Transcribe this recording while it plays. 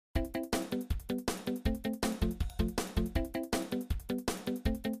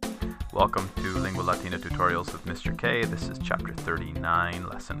Welcome to Lingua Latina Tutorials with Mr. K. This is Chapter 39,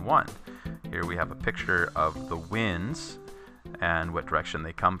 Lesson 1. Here we have a picture of the winds and what direction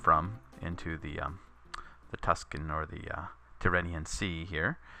they come from into the Tuscan or the Tyrrhenian Sea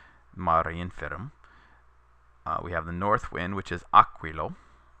here, Mare Inferum. We have the north wind, which is Aquilo,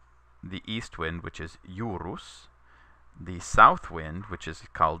 the east wind, which is Eurus, the south wind, which is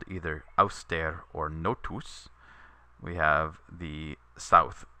called either Auster or Notus. We have the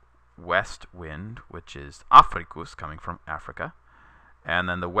southwest wind, which is Africus, coming from Africa. And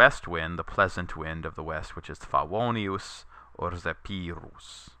then the west wind, the pleasant wind of the west, which is Favonius or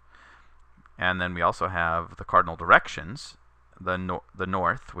Zepyrus. And then we also have the cardinal directions, the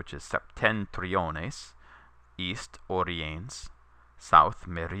north, which is Septentriones, east Oriens, south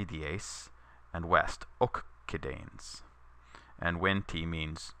Meridies, and west Occidenes. And venti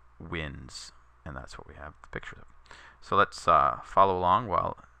means winds, and that's what we have the pictures of. So let's follow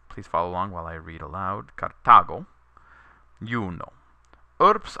along please follow along while I read aloud. Carthago, Juno.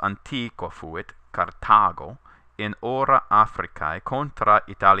 Urbs antiqua fuit Carthago in ora Africae contra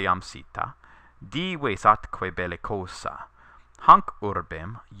Italiam sita, dives atque bellicosa. Hanc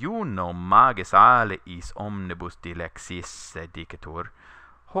urbem Juno magis aliis omnibus dilexisse dicetur,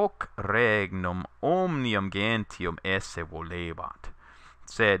 hoc regnum omnium gentium esse volebat,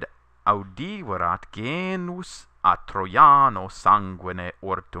 sed audiverat genus a Trojano sanguine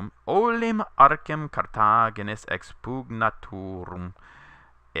ortum olim arcem Carthagenes expugnaturum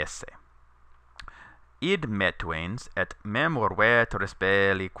esse. Id metuens et memor veteris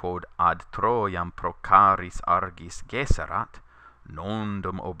belli quod ad Trojam procaris argis gesserat,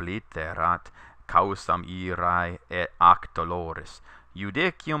 nondum obliterat causam irae et actoloris,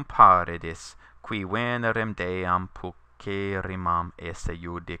 judicium paredis, qui venerem deam pulcherimam esse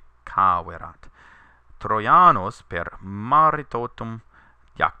judicaverat. Trojanos per maritotum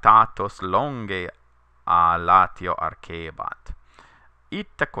jactatos longe a latio arcebat.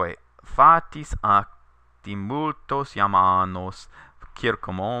 Itaque fatis acti multos iamanos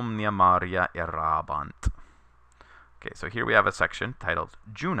circum omnia Maria errabant. Okay, so here we have a section titled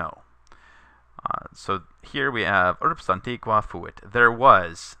Juno. So here we have Urbs antiqua fuit. There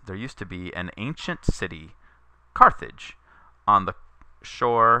used to be an ancient city, Carthage, on the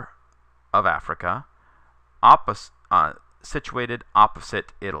shore of Africa, situated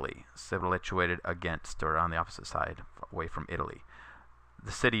opposite Italy, situated against or on the opposite side, away from Italy.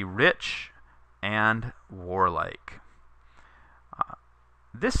 The city rich and warlike.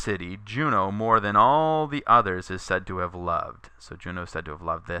 This city, Juno, more than all the others, is said to have loved. So Juno is said to have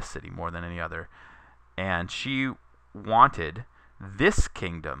loved this city more than any other. And she wanted this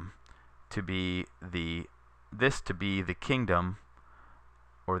kingdom to be the kingdom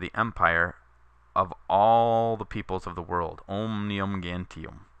or the empire of all the peoples of the world, omnium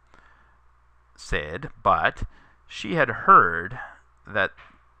gentium, said, but she had heard that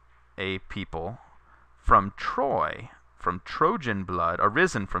a people from Troy, from Trojan blood,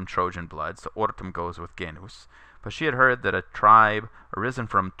 arisen from Trojan blood, so ortum goes with genus, but she had heard that a tribe arisen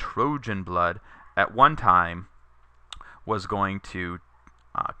from Trojan blood at one time was going to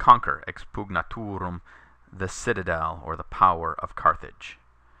conquer, expugnaturum, the citadel or the power of Carthage.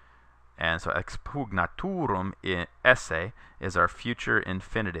 And so expugnaturum esse is our future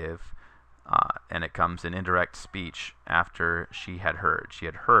infinitive, and it comes in indirect speech after she had heard. She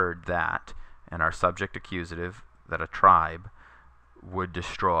had heard that, and our subject accusative, that a tribe would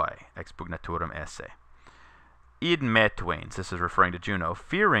destroy, expugnaturum esse. Id metuens, this is referring to Juno,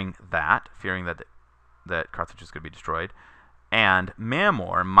 fearing that Carthage is going to be destroyed, and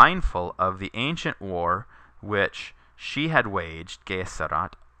Mamor, mindful of the ancient war which she had waged,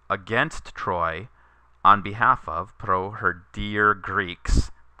 gesserat, against Troy on behalf of, pro her dear Greeks,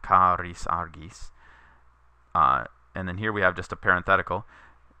 caris argis. And then here we have just a parenthetical.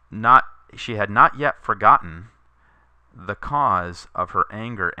 She had not yet forgotten the cause of her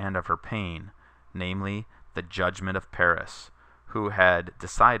anger and of her pain, namely the judgment of Paris, who had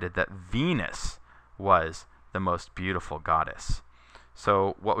decided that Venus was the most beautiful goddess.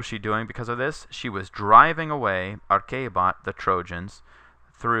 So what was she doing because of this? She was driving away Arcebat, the Trojans,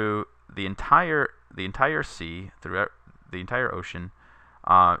 through the entire sea, through the entire ocean,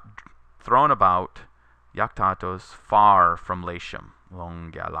 thrown about Jactatos, far from Latium,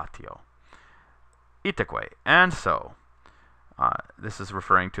 longa latio. Itaque, and so, this is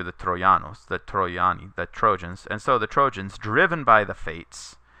referring to the Trojanos, the Trojans, and so the Trojans, driven by the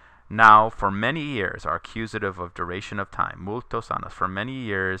fates, now for many years are accusative of duration of time, multos annos, for many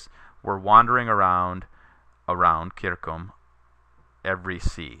years were wandering around Circum, every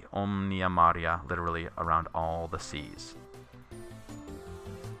sea, omnia maria, literally around all the seas.